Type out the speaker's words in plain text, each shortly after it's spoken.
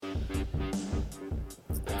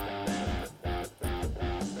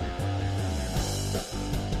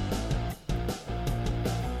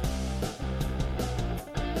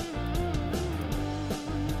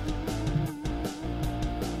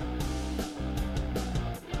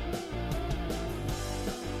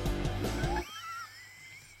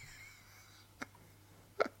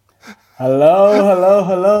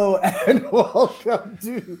Hello, and welcome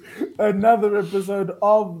to another episode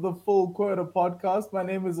of the Full Quota podcast. My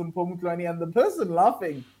name is Mpho Mklwane, and the person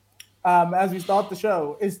laughing as we start the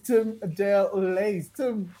show is Tim Dale Lays.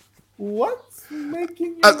 Tim, what's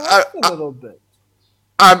making you I, laugh a I, little bit?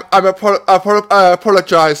 I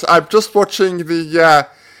apologize. I'm just watching the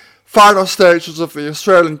final stages of the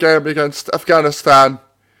Australian game against Afghanistan.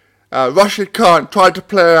 Rashid Khan tried to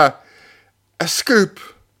play a scoop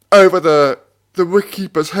over the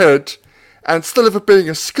wicketkeeper's head, and instead of it being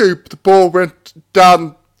a scoop, the ball went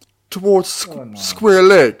down towards Oh no. square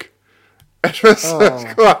leg. It was Oh.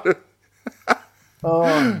 quite.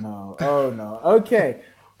 Oh no! Oh no! Okay,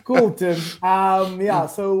 cool, Tim. Yeah.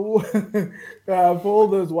 So, for all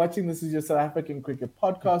those watching, this is your South African cricket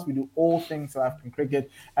podcast. We do all things South African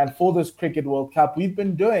cricket, and for this Cricket World Cup, we've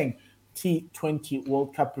been doing T20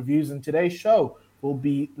 World Cup reviews. And today's show will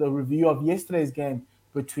be the review of yesterday's game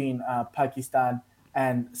between Pakistan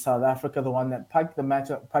and South Africa. The one that the match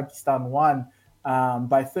that Pakistan won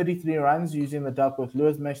by 33 runs using the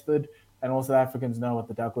Duckworth-Lewis method. And also, Africans know what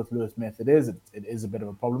the Duckworth-Lewis method is. It is a bit of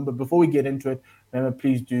a problem. But before we get into it, remember,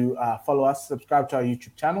 please do follow us, subscribe to our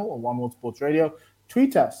YouTube channel, One World Sports Radio.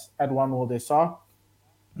 Tweet us at One World SR.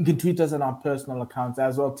 You can tweet us on our personal accounts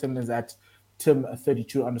as well. Tim is at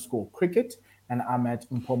Tim32_cricket. And I'm at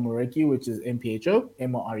Mpho Moreki, which is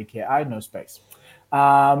MPHO, no space.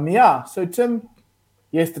 So Tim,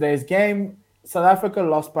 yesterday's game, South Africa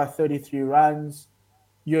lost by 33 runs.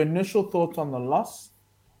 Your initial thoughts on the loss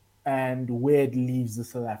and where it leaves the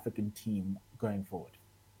South African team going forward?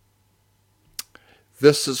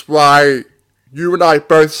 This is why you and I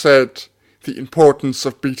both said the importance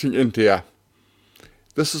of beating India.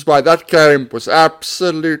 This is why that game was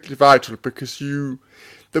absolutely vital, because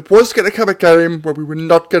there was going to come a game where we were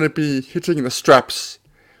not going to be hitting the straps.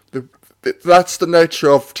 That's the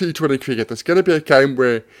nature of T20 cricket. There's going to be a game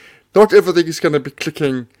where not everything is going to be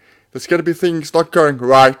clicking. There's going to be things not going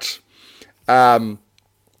right. I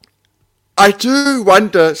do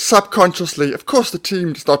wonder subconsciously, of course the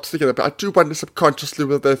team's not thinking about it, I do wonder subconsciously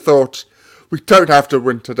whether they thought, we don't have to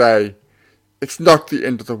win today. It's not the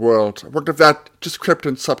end of the world. I wonder if that just crept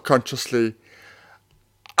in subconsciously.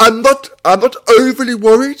 I'm not overly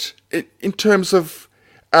worried in terms of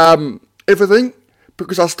everything,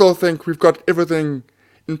 because I still think we've got everything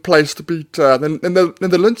in place to beat the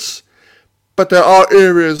Netherlands. But there are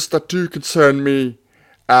areas that do concern me,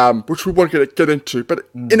 which we won't get into. But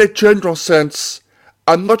in a general sense,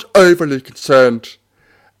 I'm not overly concerned.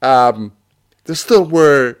 There still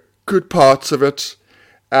were good parts of it.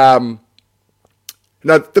 The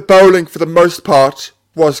bowling, for the most part,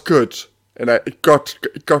 was good. It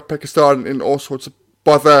got Pakistan in all sorts of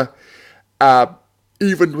bother.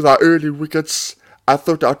 Even with our early wickets, I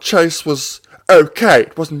thought our chase was okay.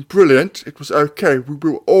 It wasn't brilliant. It was okay. We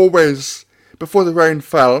were always, before the rain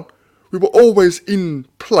fell, we were always in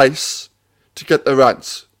place to get the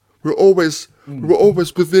runs. We were always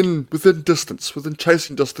within distance, within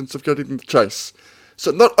chasing distance of getting the chase.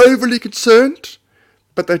 So not overly concerned,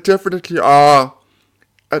 but they definitely are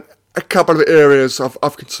a couple of areas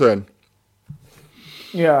of concern.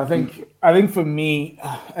 Yeah, I think for me,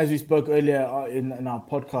 as we spoke earlier in our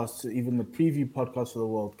podcast, even the preview podcast for the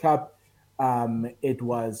World Cup, it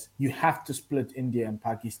was you have to split India and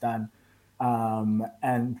Pakistan.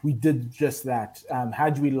 And we did just that.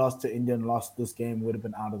 Had we lost to India and lost this game, we would have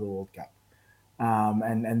been out of the World Cup.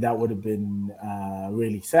 And that would have been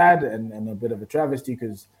really sad and a bit of a travesty,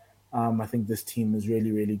 because I think this team is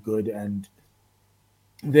really, really good and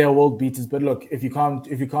they're world beaters. But look, if you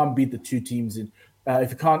can't beat the two teams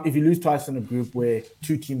if you lose twice in a group where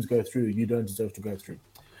two teams go through, you don't deserve to go through.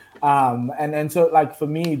 And so, like, for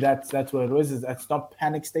me, that's what it was. Is it's not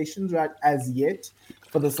panic stations right as yet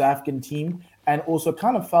for the South African team, and also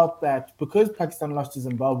kind of felt that because Pakistan lost to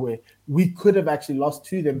Zimbabwe, we could have actually lost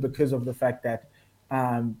to them because of the fact that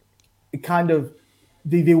it kind of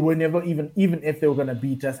they were never, even if they were going to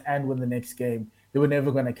beat us and win the next game, they were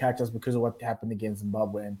never going to catch us because of what happened against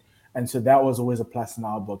Zimbabwe, and so that was always a plus in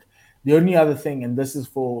our book. The only other thing, and this is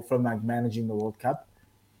from like managing the World Cup,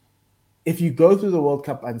 if you go through the World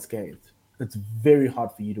Cup unscathed, it's very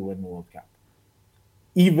hard for you to win the World Cup.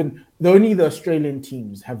 Even only the Australian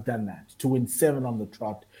teams have done that to win 7 on the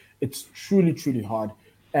trot. It's truly, truly hard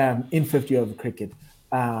in 50 over cricket.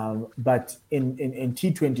 But in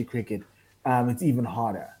T20 cricket, it's even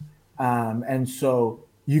harder. And so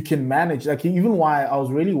you can manage, like, even why I was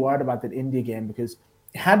really worried about that India game, because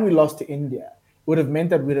had we lost to India, it would have meant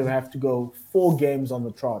that we'd have to go 4 games on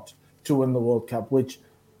the trot to win the World Cup, which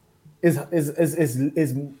is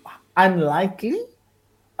unlikely.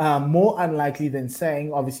 more unlikely than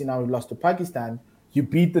saying, obviously now we've lost to Pakistan, you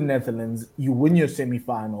beat the Netherlands, you win your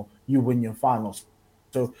semi-final, you win your final.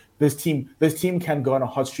 So this team can go on a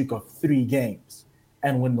hot streak of 3 games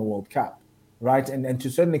and win the World Cup, right? And to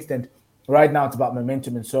a certain extent, right now it's about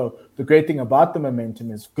momentum. And so the great thing about the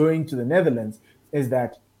momentum is going to the Netherlands is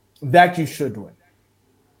that you should win,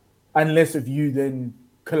 unless if you then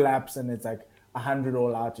collapse and it's like 100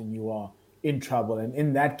 all out and you are in trouble. And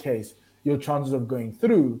in that case, your chances of going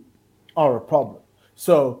through are a problem.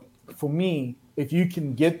 So for me, if you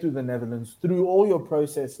can get through the Netherlands through all your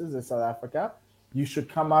processes as South Africa, you should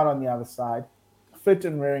come out on the other side fit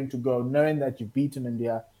and raring to go, knowing that you've beaten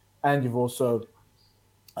India and you've also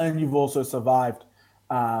survived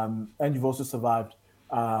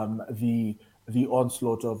the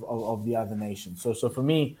onslaught of the other nations. So for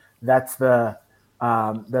me, that's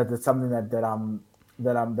that's something that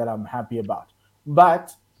I'm happy about.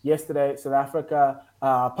 But yesterday, South Africa,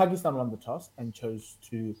 Pakistan won the toss and chose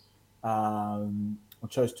to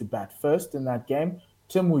bat first in that game.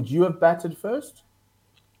 Tim, would you have batted first,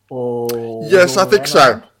 or Yes, I think so.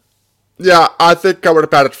 around? Yeah, I think I would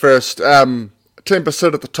have batted first.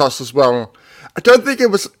 10% of the toss as well. I don't think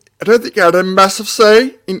it was. I don't think I had a massive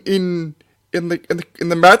say in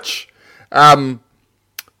the match. Um,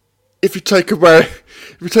 if you take away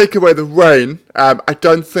the rain, I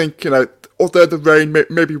don't think Although the rain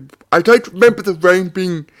maybe I don't remember the rain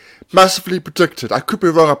being massively predicted. I could be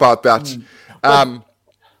wrong about that. But Um,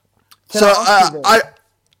 can so I ask you this?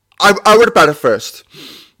 I would have batted first.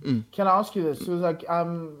 Can I ask you this? It was like I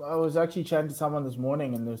was actually chatting to someone this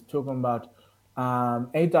morning, and they was talking about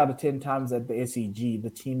 8 out of 10 times at the SEG, the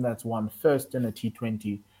team that's won first in a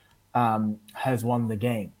T20 has won the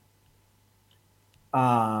game.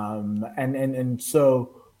 And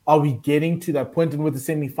so are we getting to that point? And with the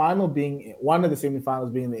semi-final being one of the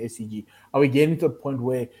semi-finals being the SEG, are we getting to a point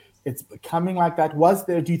where it's becoming like that?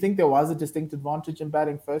 Do you think there was a distinct advantage in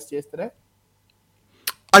batting first yesterday?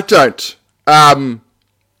 I don't. I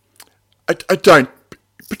don't.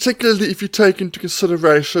 Particularly if you take into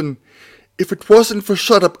consideration if it wasn't for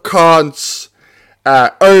Shut Khan's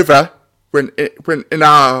over when in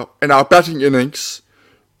our batting innings,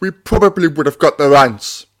 we probably would have got the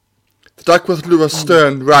runs. The Duckworth Lewis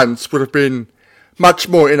Stern runs would have been much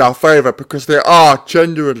more in our favour because they are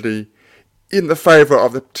genuinely in the favour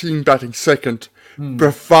of the team batting second,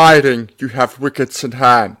 providing you have wickets in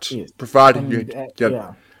hand. Yes. Providing you And get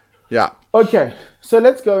yeah. yeah. Okay, so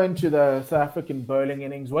let's go into the South African bowling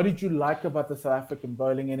innings. What did you like about the South African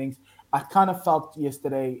bowling innings? I kind of felt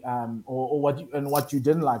yesterday, or what you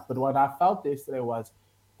didn't like, but what I felt yesterday was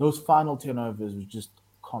those final 10 overs was just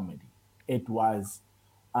comedy. It was,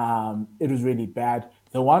 it was really bad.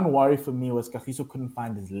 The one worry for me was Kagiso couldn't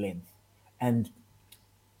find his length, and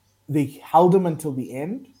they held him until the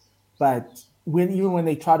end, but even when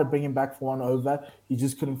they tried to bring him back for 1 over, he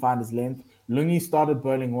just couldn't find his length. Lungi started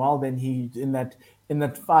bowling well, then he in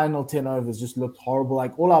that final 10 overs just looked horrible.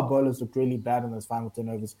 Like all our bowlers looked really bad in those final 10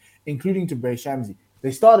 overs, including to Bray Shamsi.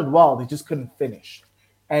 They started well, they just couldn't finish,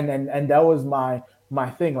 and that was my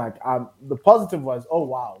thing. Like the positive was, oh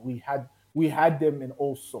wow, we had them in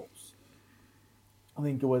all sorts. I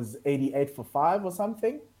think it was 88 for 5 or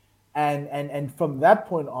something. And from that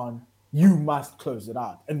point on, you must close it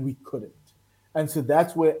out. And we couldn't. And so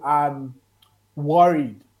that's where I'm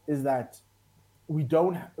worried is that we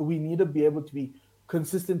need to be able to be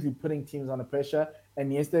consistently putting teams under pressure.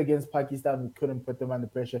 And yesterday against Pakistan, we couldn't put them under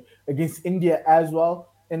pressure. Against India as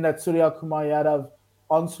well, in that Surya Kumar Yadav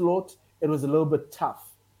onslaught, it was a little bit tough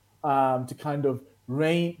to kind of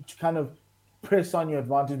press on your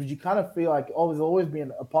advantage, but you kind of feel like there's always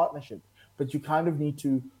been a partnership, but you kind of need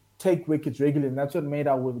to take wickets regularly, and that's what made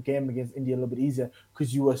our game against India a little bit easier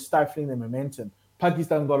because you were stifling the momentum.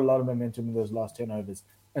 Pakistan got a lot of momentum in those last 10 overs,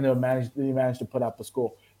 and they managed to put up a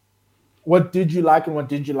score. What did you like, and what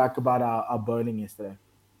did you like about our bowling yesterday?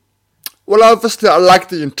 Well, obviously, I like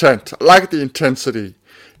the intent. I like the intensity.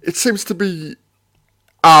 It seems to be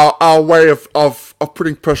our way of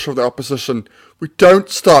putting pressure on the opposition. We don't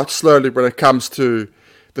start slowly when it comes to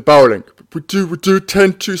the bowling. We do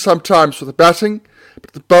tend to sometimes with the batting,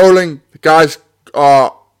 but the bowling, the guys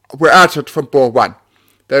were at it from ball one.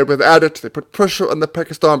 They were at it. They put pressure on the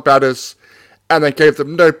Pakistan batters, and they gave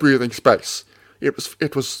them no breathing space. It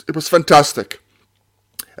was fantastic.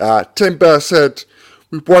 Timber said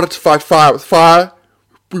we wanted to fight fire with fire.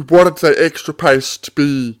 We wanted the extra pace to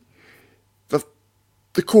be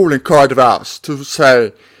the calling card of ours, to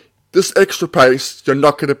say this extra pace you're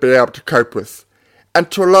not going to be able to cope with.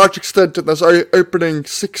 And to a large extent in those opening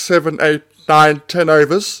 6, 7, 8, 9, 10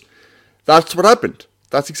 overs, that's what happened.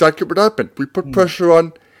 That's exactly what happened. We put pressure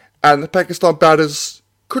on, and the Pakistan batters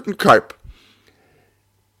couldn't cope.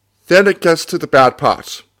 Then it gets to the bad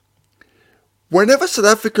part. Whenever South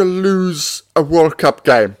Africa lose a World Cup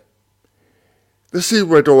game, the C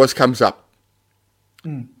word always comes up.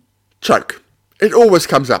 Choke. It always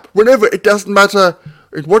comes up. Whenever, it doesn't matter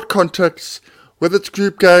in what context, whether it's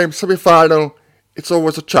group game, semi-final, it's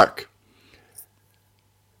always a choke.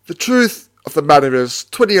 The truth of the matter is,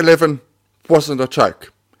 2011 wasn't a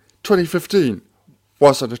choke. 2015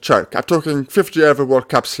 wasn't a choke. I'm talking 50 over World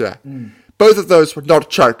Cups here. Both of those were not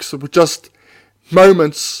chokes. They were just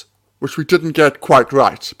moments which we didn't get quite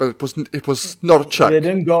right, but it was not a choke. They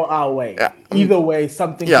didn't go our way. Yeah. Either way,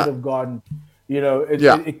 something could have gone.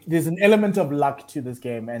 There's an element of luck to this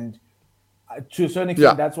game, and to a certain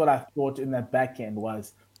extent, that's what I thought in that back end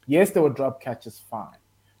was. Yes, there were drop catches, fine,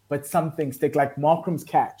 but some things stick. Like Markram's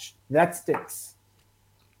catch, that sticks.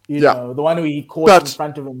 You know, the one where he caught in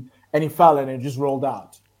front of him and he fell and it just rolled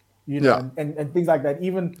out. And things like that.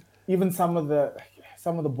 Even some of the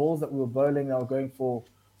balls that we were bowling that were going for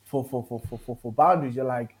boundaries, you're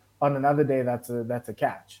like, on another day that's a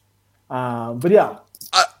catch. But yeah.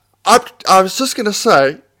 I was just gonna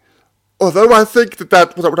say, although I think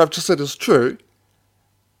that what I've just said is true,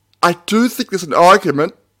 I do think there's an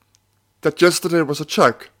argument that yesterday was a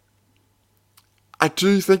choke. I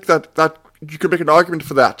do think that you can make an argument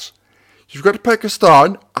for that. You've got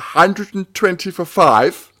Pakistan 120 for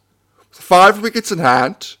 5, with 5 wickets in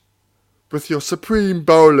hand, with your supreme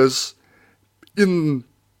bowlers in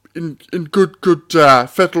good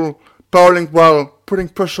fettle, bowling well, putting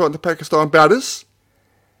pressure on the Pakistan batters.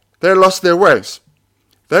 They lost their ways.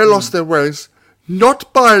 They lost their ways,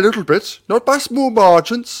 not by a little bit, not by small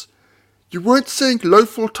margins. You weren't seeing low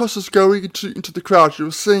full tosses going into the crowd. You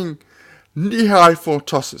were seeing knee-high full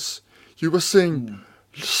tosses. You were seeing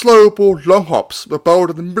slow ball long hops were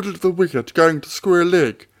bowled in the middle of the wicket going to square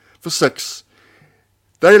leg for 6.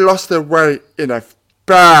 They lost their way in a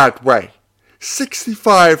bad way.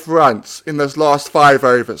 65 runs in those last 5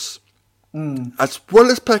 overs. As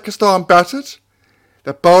well as Pakistan batted,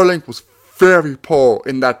 the bowling was very poor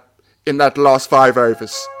in that last 5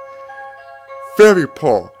 overs. Very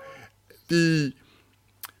poor.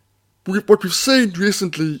 What we've seen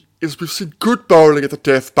recently is we've seen good bowling at the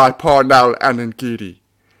death by Parnell and Ngidi.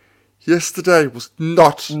 Yesterday was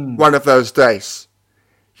not one of those days.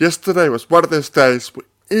 Yesterday was one of those days where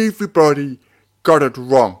everybody got it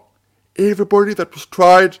wrong. Everybody that was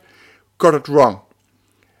tried got it wrong.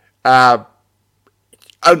 And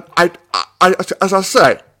as I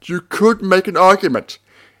say, you could make an argument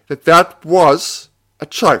that was a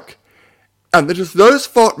choke. And it is those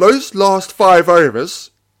last 5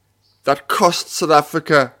 overs that cost South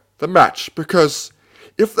Africa the match. Because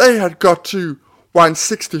if they had got to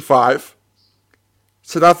 165,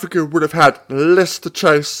 South Africa would have had less to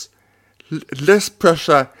chase, less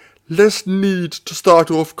pressure, less need to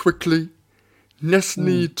start off quickly, less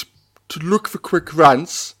need to look for quick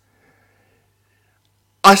runs.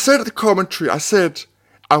 I said at the commentary,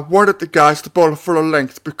 I wanted the guys to bowl a fuller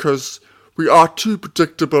length because we are too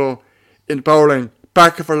predictable in bowling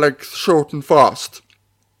back of a length short and fast.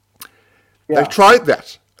 They tried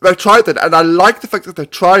that, and I like the fact that they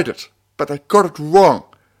tried it, but they got it wrong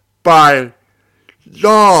by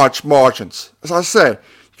large margins. As I say,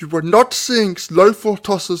 you were not seeing low full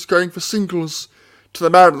tosses going for singles to the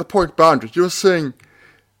man at the point boundary. You were seeing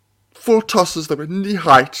full tosses that were knee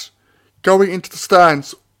height going into the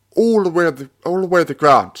stands all the way to the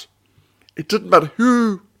ground. It didn't matter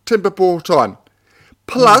who Timber brought on.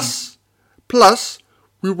 Plus,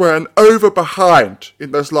 we were an over behind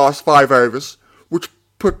in those last 5 overs, which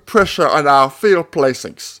put pressure on our field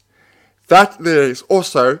placings. That there is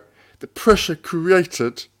also the pressure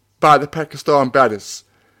created by the Pakistan batters.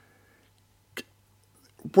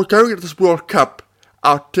 We're going into this World Cup,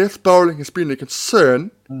 our death bowling has been a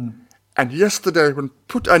concern, and yesterday when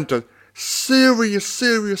put under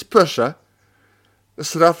serious pressure, the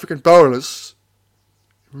South African bowlers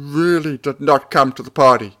really did not come to the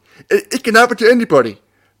party. It can happen to anybody,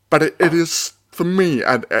 but it is, for me,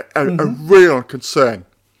 a real concern.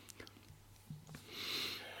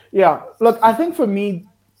 Yeah, look, I think for me,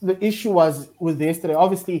 the issue was yesterday,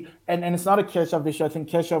 obviously, and it's not a Keshav issue. I think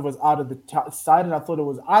Keshav was out of the side, and I thought it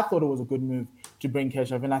was a good move to bring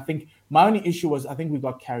Keshav. And I think my only issue was I think we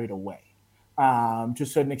got carried away. To a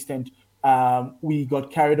certain extent, we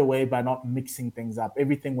got carried away by not mixing things up.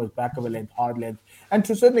 Everything was back of a length, hard length, and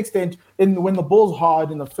to a certain extent, when the ball's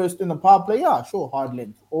hard in the power play, yeah, sure, hard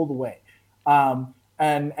length all the way.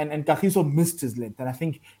 And Kagiso missed his length, and I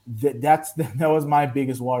think that was my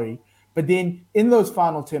biggest worry. But then in those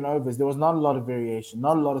final 10 overs, there was not a lot of variation,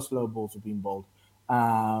 not a lot of slow balls were being bowled.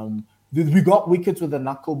 We got wickets with the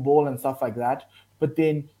knuckleball and stuff like that, but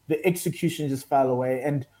then the execution just fell away.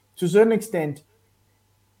 And to a certain extent,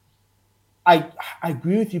 I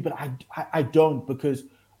agree with you, but I don't, because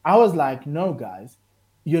I was like, no, guys,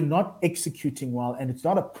 you're not executing well, and it's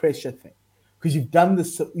not a pressure thing. Because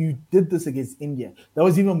you did this against India. That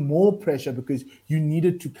was even more pressure because you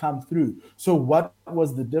needed to come through. So what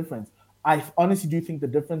was the difference? I honestly do think the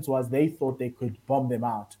difference was they thought they could bomb them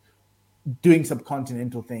out, doing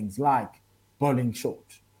subcontinental things like bowling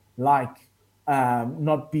short, like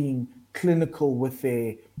not being clinical with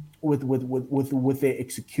their with their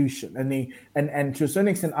execution, and to a certain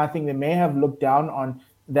extent, I think they may have looked down on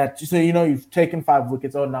that. So you've taken 5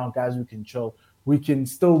 wickets. Oh, now guys, we can chill. We can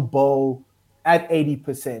still bowl at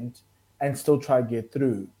 80% and still try to get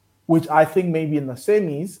through. Which I think maybe in the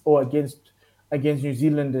semis or against New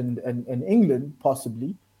Zealand and England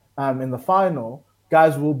possibly in the final,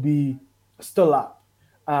 guys will be still up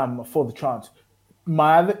for the chance.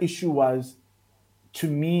 My other issue was, to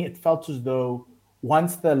me, it felt as though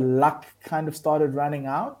once the luck kind of started running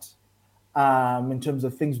out, in terms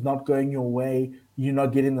of things not going your way, you're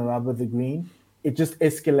not getting the rub of the green, it just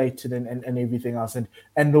escalated and everything else.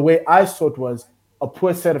 And the way I saw it was a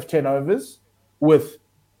poor set of 10 overs with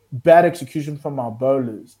bad execution from our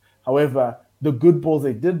bowlers. However, the good balls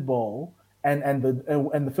they did bowl and the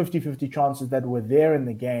 50-50 chances that were there in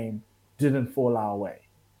the game didn't fall our way.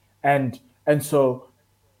 And so,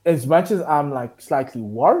 as much as I'm like slightly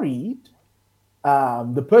worried,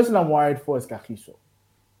 the person I'm worried for is Kagiso.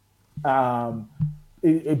 Um,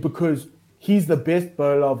 because he's the best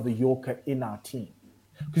bowler of the Yorker in our team.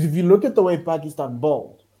 Because if you look at the way Pakistan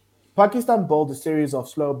bowled a series of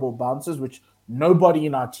slow ball bounces, which nobody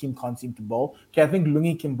in our team can't seem to bowl. Okay, I think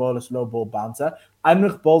Lungi can bowl a slow ball bouncer.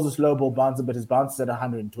 Anrich bowls a slow ball bouncer, but his bounce is at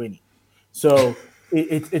 120. So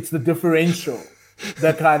it's the differential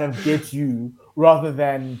that kind of gets you rather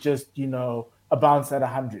than just, a bounce at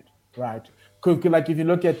 100, right? Like if you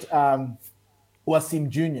look at Wasim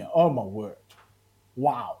Jr., oh my word.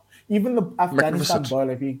 Wow. Even the Afghanistan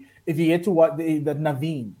bowler, if you get to what the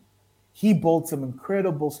Naveen, he bowled some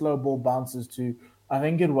incredible slow ball bounces to, I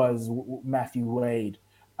think it was Matthew Wade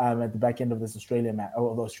at the back end of this or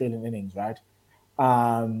the Australian innings, right?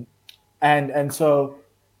 Um, and so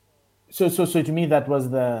to me that was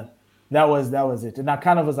it. And I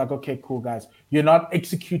kind of was like, okay, cool, guys, you're not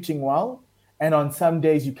executing well. And on some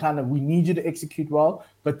days we need you to execute well,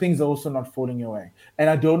 but things are also not falling your way. And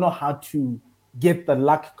I don't know how to get the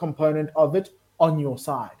luck component of it on your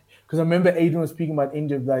side. Because I remember Adrian was speaking about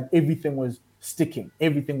India, that everything was sticking,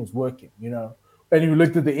 everything was working. And you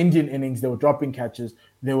looked at the Indian innings, they were dropping catches,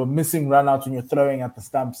 they were missing runouts when you're throwing at the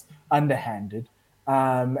stumps underhanded.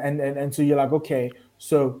 And so you're like, okay,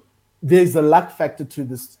 so there's a luck factor to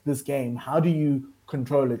this game. How do you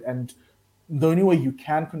control it? And the only way you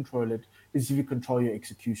can control it is if you control your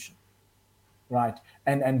execution, right?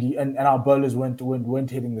 And our bowlers weren't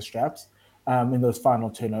hitting the straps in those final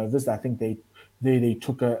turnovers. I think they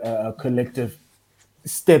took a collective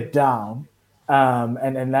step down,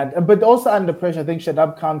 and that, but also under pressure. I think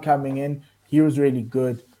Shadab Khan coming in, he was really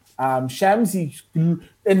good. Shamsi,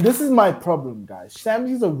 and this is my problem, guys.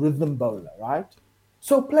 Shamsi's a rhythm bowler, right?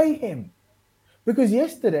 So play him. Because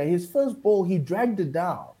yesterday, his first ball, he dragged it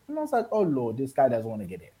down. And I was like, oh, Lord, this guy doesn't want to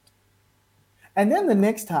get hit. And then the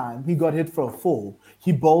next time he got hit for a 4,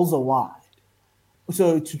 he bowls a wide.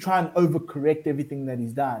 So to try and overcorrect everything that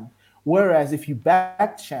he's done. Whereas if you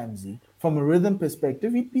backed Shamsi from a rhythm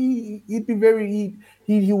perspective, he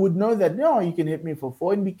would know that, no, you can hit me for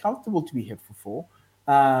 4 and be comfortable to be hit for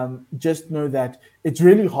 4. Just know that it's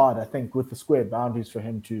really hard, I think, with the square boundaries for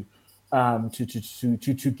him to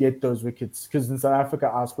get those wickets, because in South Africa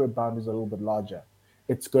our square boundaries are a little bit larger.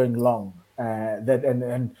 It's going long, and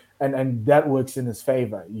that works in his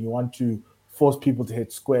favor. You want to force people to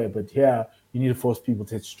hit square, but here you need to force people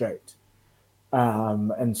to hit straight.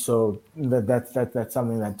 And so that's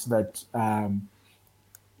something that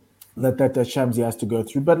Shamsi has to go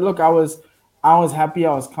through. But look, I was happy,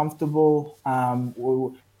 I was comfortable. I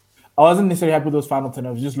wasn't necessarily happy with those final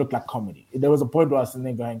turnovers. It just looked like comedy. There was a point where I was sitting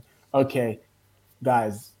there going, okay,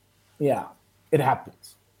 guys, yeah, it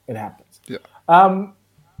happens. It happens. Yeah.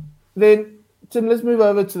 Then, Tim, let's move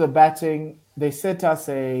over to the batting. They set us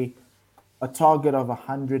a target of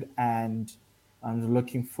 100 and I'm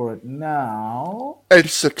looking for it now.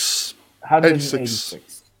 86.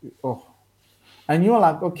 186. Oh. And you're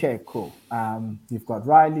like, okay, cool. You've got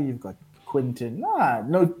Riley, you've got Quinton.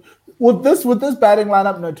 No. With this batting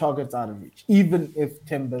lineup, no targets out of reach, even if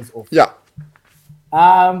Temba's off. Yeah.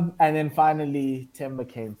 And then finally, Temba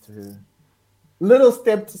came through. Little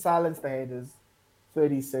step to silence the haters.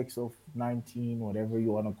 36 or 19, whatever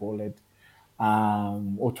you want to call it,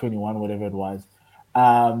 or 21, whatever it was.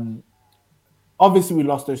 Um, Obviously we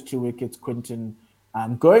lost those 2 wickets. Quinton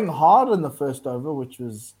going hard in the first over, which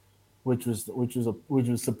was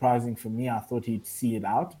surprising for me. I thought he'd see it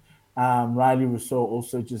out. Riley Rousseau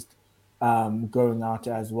also just going out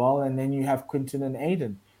as well, and then you have Quinton and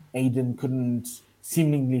Aiden. Aiden couldn't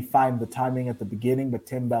seemingly find the timing at the beginning, but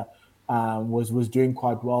Timber was doing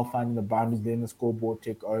quite well, finding the boundaries, then the scoreboard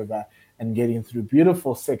took over and getting through.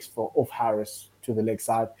 Beautiful six for off Harris to the leg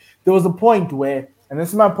side. There was a point where, and this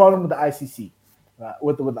is my problem with the ICC,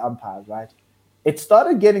 with the umpires, right? It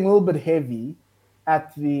started getting a little bit heavy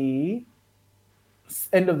at the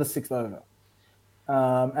end of the sixth over.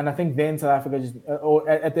 And I think then South Africa just, or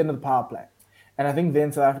at the end of the power play. And I think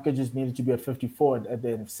then South Africa just needed to be at 54 at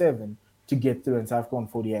the end of 7 to get through. And South Africa on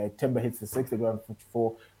 48. Timber hits the 6, they go on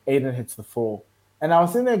 54. Aiden hits the 4. And I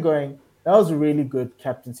was sitting there going, that was a really good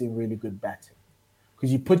captaincy and really good batting.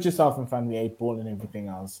 Because you put yourself in front of the 8 ball and everything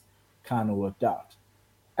else kind of worked out.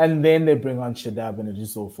 And then they bring on Shadab and it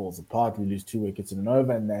just all falls apart. We lose 2 wickets in an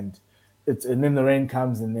over, and then the rain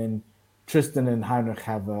comes, and then Tristan and Heinrich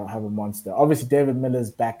have a monster. Obviously, David Miller's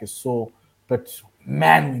back is sore, but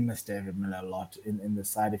man, we miss David Miller a lot in the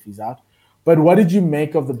side if he's out. But what did you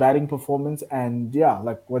make of the batting performance? And yeah,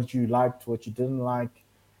 like what you liked, what you didn't like,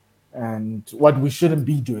 and what we shouldn't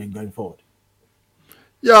be doing going forward?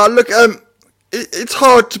 Yeah, look, it's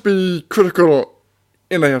hard to be critical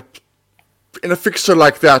in a fixture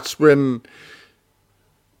like that when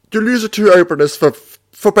you lose the 2 openers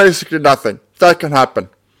for basically nothing. That can happen.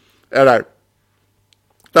 You know,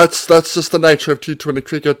 that's just the nature of T20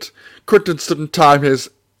 cricket. Quinton didn't time his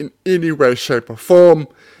in any way, shape, or form.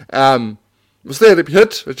 It was there to be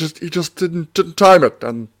hit. He just didn't time it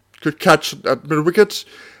and could catch it at mid wicket.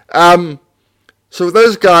 So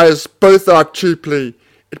those guys both out cheaply.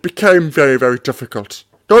 It became very, very difficult.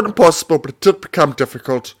 Not impossible, but it did become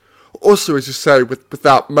difficult. Also, as you say,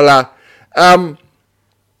 without Miller.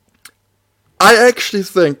 I actually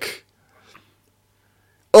think,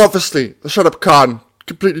 obviously, the Shut Up Khan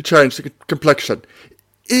completely changed the complexion.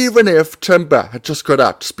 Even if Timber had just got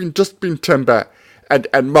out, just been Timber,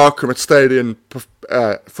 and Markham had stayed in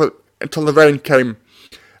until the rain came,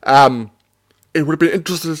 it would have been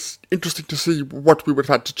interesting to see what we would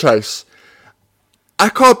have had to chase. I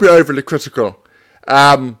can't be overly critical.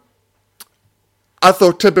 I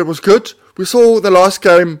thought Timber was good. We saw the last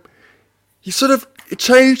game, he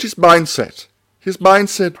changed his mindset. His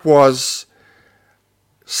mindset was,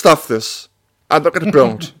 stuff this. I'm not going to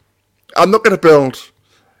build. I'm not going to build.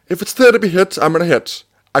 If it's there to be hit, I'm going to hit.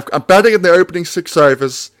 I'm batting in the opening 6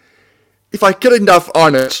 overs. If I get enough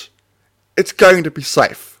on it, it's going to be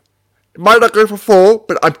safe. It might not go for 4,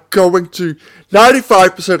 but I'm going to,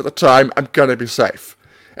 95% of the time, I'm going to be safe.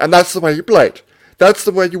 And that's the way he played. That's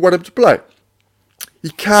the way you want him to play. He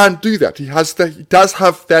can do that. He does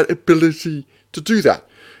have that ability to do that.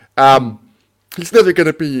 He's never going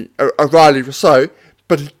to be a Riley Rousseau,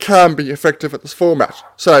 but he can be effective at this format.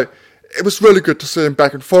 So it was really good to see him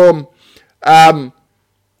back in form. I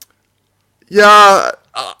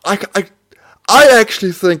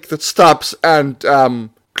actually think that Stubbs and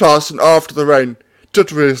Klaasen after the rain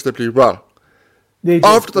did reasonably well.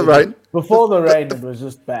 After the rain. Before the rain, it was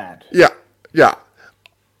just bad. Yeah.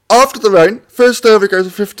 After the rain, first over goes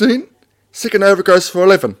for 15, second over goes for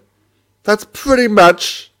 11. That's pretty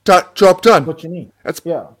much job done. What you need. That's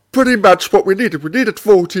pretty much what we needed. We needed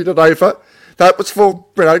 14 and over. That was for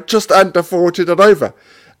just under 14 and over.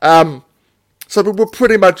 So we were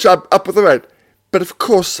pretty much up with the rate. But of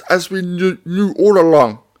course, as we knew all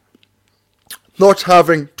along, not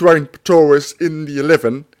having Dwayne Pretorius in the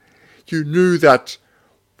 11, you knew that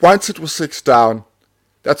once it was 6 down,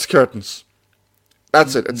 that's curtains.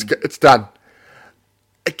 That's it. It's done.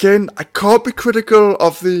 Again, I can't be critical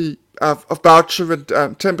of Boucher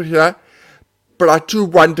and Timber here, but I do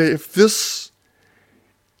wonder if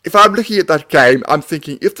I'm looking at that game, I'm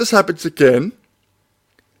thinking if this happens again,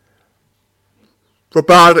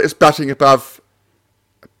 Rabada is batting above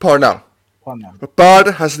Parnell.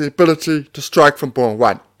 Rabada has the ability to strike from ball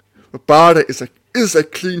 1. Rabada is a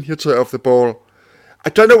clean hitter of the ball. I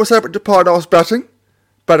don't know what's happened to Parnell's batting,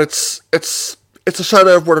 but it's a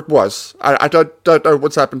shadow of what it was. I don't know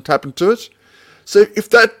what's happened to it. So if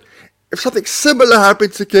something similar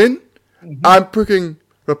happens again, I'm putting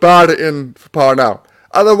Rabada in for Parnell.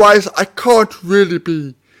 Otherwise, I can't really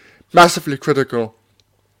be massively critical.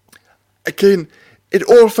 Again, it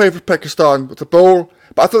all favoured Pakistan with the ball,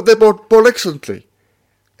 but I thought they bowled excellently.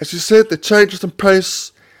 As you said, the changes in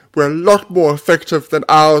pace were a lot more effective than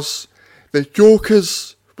ours. The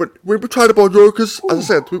Yorkers But when we tried to bowl Yorkers, as I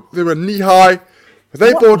said, they were knee high.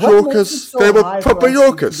 They bowled Yorkers. They were proper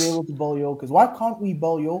Yorkers. To be able to bowl Yorkers. Why can't we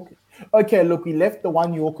bowl Yorkers? Okay, look, we left the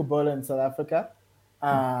one Yorker bowler in South Africa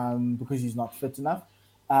because he's not fit enough.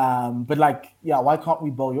 But why can't we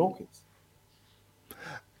bowl Yorkers?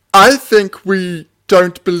 I think we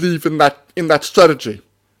don't believe in that strategy.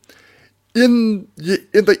 In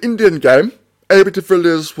the Indian game, AB de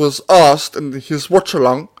Villiers was asked in his watch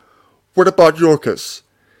along, what about Yorkers?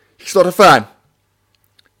 He's not a fan.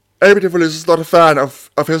 AB de Villiers is not a fan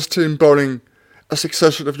of his team bowling a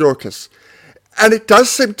succession of Yorkers. And it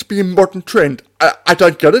does seem to be a modern trend. I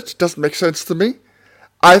don't get it. It doesn't make sense to me.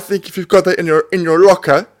 I think if you've got that in your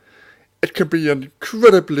locker, it can be an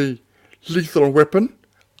incredibly lethal weapon.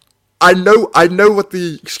 I know what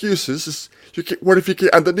the excuse is what if you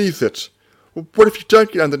get underneath it? Well, what if you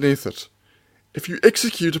don't get underneath it? If you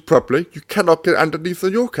execute it properly, you cannot get underneath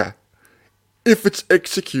the Yorker. If it's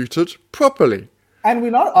executed properly. And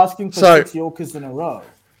we're not asking for 6 Yorkers in a row.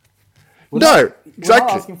 We're not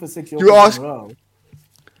asking for 6 Yorkers in a row.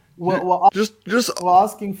 We're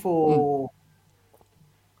asking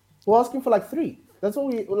for like 3. That's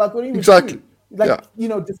what we like. What do you exactly?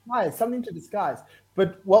 Disguise, something to disguise.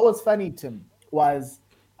 But what was funny, Tim, was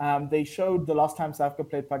they showed the last time South Africa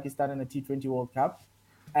played Pakistan in the T20 World Cup,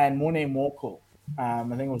 and Morne Morkel, I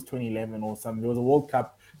think it was 2011 or something. There was a World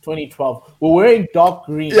Cup 2012. We're wearing dark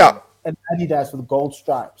green and Adidas with gold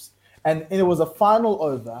stripes, and it was a final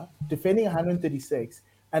over, defending 136,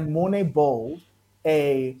 and Morne bowled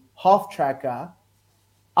a half tracker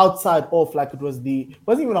outside off, like it wasn't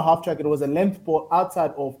even a half track, it was a length ball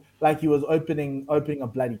outside off, like he was opening a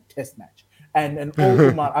bloody test match. And all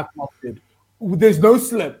Umar Akmal did, there's no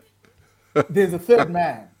slip. There's a third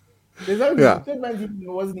man. The third man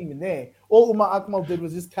wasn't even there. All Umar Akmal did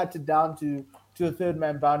was just cut it down to the third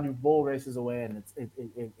man boundary, ball races away, and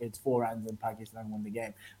it's 4 runs and Pakistan won the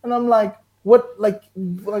game. And I'm like, what's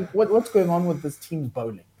going on with this team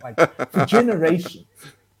bowling? Like for generations.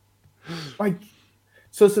 Like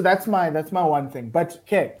so that's my one thing. But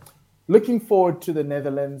okay, looking forward to the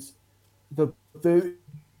Netherlands.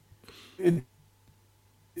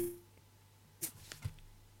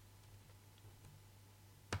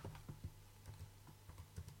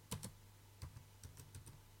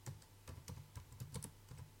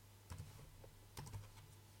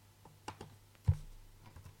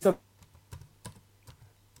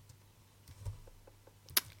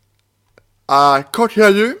 I can't hear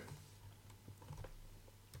you.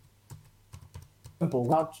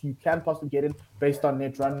 Simple. You can possibly get in based on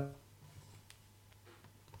net run.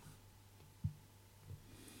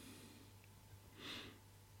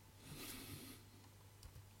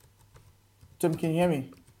 Tim, can you hear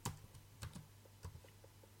me?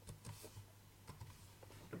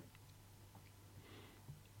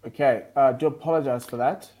 Okay, do apologize for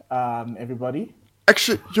that, everybody.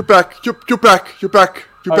 Actually, you're back. You're back.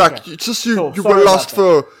 It's just you. Cool. You were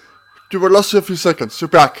lost for a few seconds. You're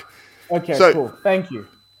back. Okay, cool. Thank you.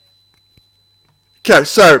 Okay,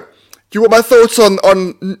 so you want my thoughts on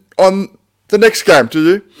the next game, do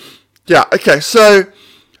you? Yeah. Okay. So,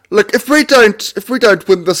 look, if we don't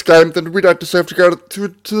win this game, then we don't deserve to go to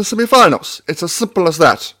the semi-finals. It's as simple as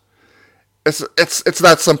that. It's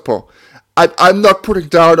that simple. I'm not putting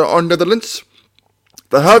down on Netherlands.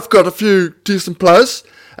 They have got a few decent players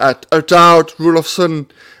at O'Dowd, Rulofsson,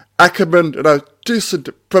 Ackerman, decent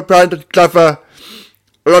Brandon Glover,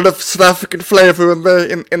 a lot of South African flavour in there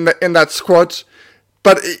in that squad.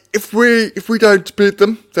 But if we don't beat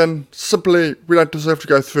them, then simply we don't deserve to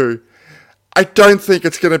go through. I don't think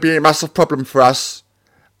it's going to be a massive problem for us.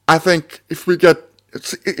 I think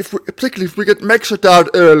particularly if we get Max O'Dowd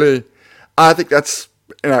early, I think that's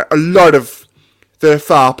a lot of their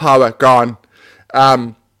firepower gone.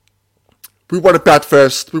 We want to bat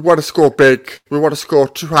first. We want to score big. We want to score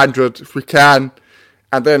 200 if we can,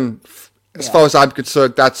 and then, as far as I'm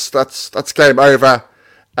concerned, that's game over.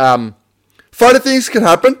 Funny things can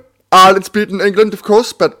happen. Ireland's beaten England, of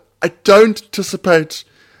course, but I don't anticipate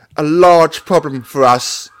a large problem for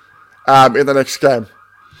us in the next game.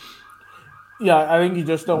 Yeah, I think you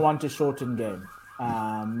just don't want a shortened game.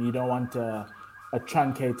 You don't want a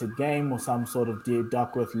truncated game or some sort of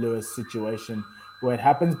Duckworth-Lewis situation where it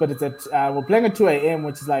happens. But it's we're playing at 2 a.m.,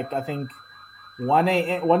 which is like, I think,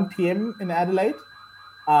 1 p.m. in Adelaide,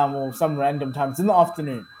 or some random time. It's in the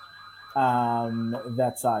afternoon,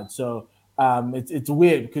 that side. So it's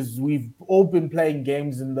weird because we've all been playing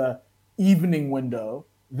games in the evening window.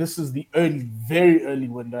 This is the very early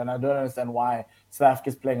window, and I don't understand why South Africa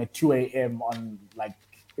is playing at 2 a.m.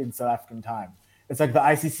 in South African time. It's like the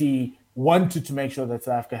ICC wanted to make sure that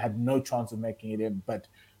South Africa had no chance of making it in, but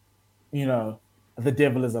the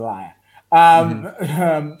devil is a liar.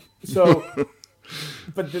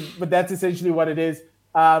 But that's essentially what it is.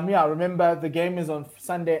 Remember, the game is on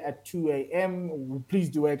Sunday at 2 a.m. Please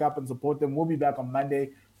do wake up and support them. We'll be back on Monday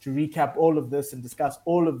to recap all of this and discuss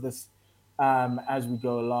all of this as we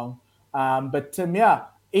go along. But Tim,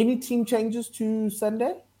 any team changes to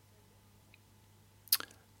Sunday?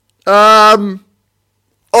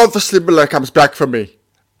 Obviously Miller comes back for me.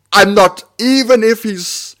 I'm not, even if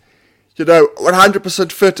he's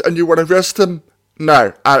 100% fit and you want to rest him.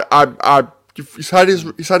 No, he's had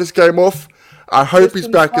his game off. I hope he's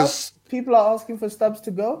back. People are asking for Stubbs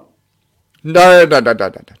to go. No.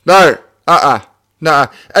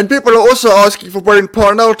 And people are also asking for Wayne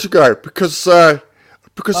Parnell to go because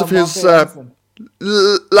of his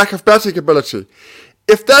lack of batting ability.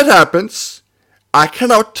 If that happens, I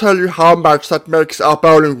cannot tell you how much that makes our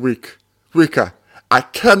bowling weaker. I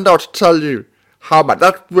cannot tell you how much.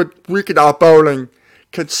 That would weaken our bowling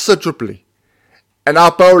considerably. And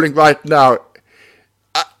our bowling right now,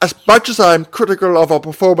 as much as I'm critical of our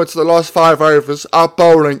performance in the last 5 overs, our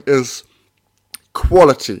bowling is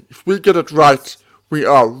quality. If we get it right, we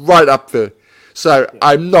are right up there. So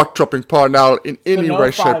I'm not dropping Parnell in any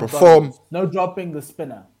way, shape or form. No dropping the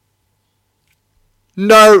spinner.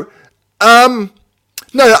 No, I'm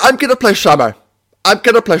going to play Shamo. I'm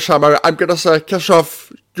going to say,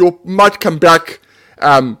 Keshav, you might come back,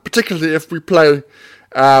 particularly if we play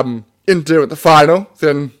India at the final,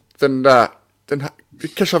 then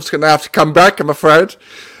Keshav's going to have to come back, I'm afraid.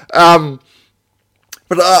 But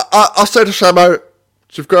I'll say to Shamo,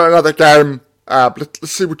 you've got another game,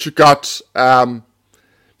 let's see what you got.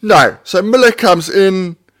 No, so Miller comes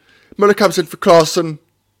in for Klaasen.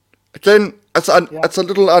 Again, it's a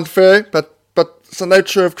little unfair, but it's the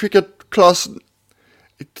nature of cricket. Klaasen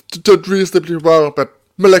did reasonably well, but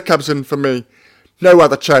Miller comes in for me. No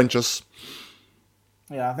other changes.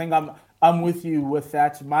 Yeah, I think I'm with you with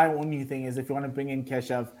that. My only thing is if you want to bring in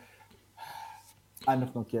Keshav,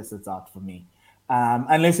 Anuf Nokia sits out for me.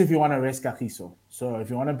 Unless if you want to rest Kagiso. So if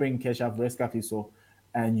you want to bring Keshav, rest Kagiso,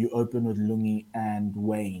 and you open with Lungi and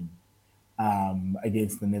Wayne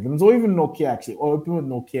against the Netherlands, or even Nokia actually, or open with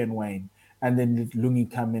Nokia and Wayne, and then let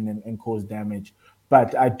Lungi come in and cause damage.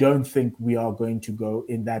 But I don't think we are going to go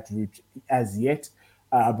in that route as yet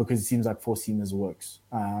because it seems like 4 seamers works.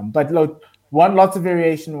 But look, lots of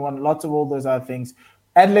variation, lots of all those other things.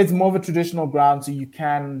 Adelaide's more of a traditional ground, so you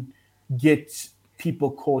can get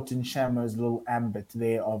people caught in Shamo's little ambit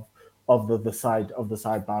there of the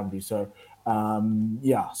side boundary. So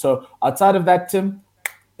So outside of that, Tim,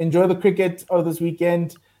 enjoy the cricket of this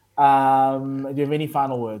weekend. Do you have any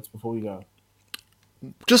final words before we go?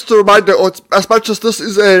 Just a reminder, as much as this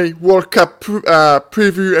is a World Cup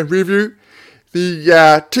preview and review, the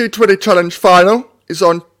T20 Challenge final is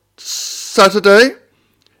on Saturday.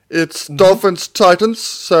 It's Dolphins Titans,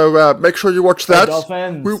 so make sure you watch that.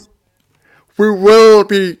 Dolphins. We will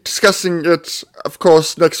be discussing it, of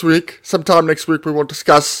course, next week. Sometime next week we will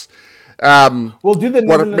discuss we'll do the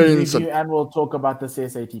what it means review and we'll talk about the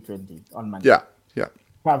CSA T20 on Monday. Yeah.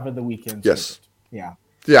 Cover the weekend. Yes. Yeah.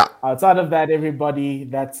 Outside of that, everybody,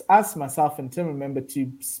 that's us, myself, and Tim. Remember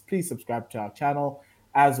to please subscribe to our channel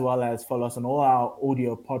as well as follow us on all our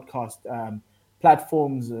audio podcast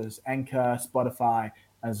platforms as Anchor, Spotify,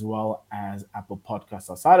 as well as Apple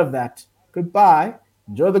Podcasts. Outside of that, goodbye.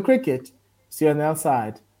 Enjoy the cricket. See you on the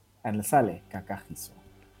outside. And Lesale Kakagiso.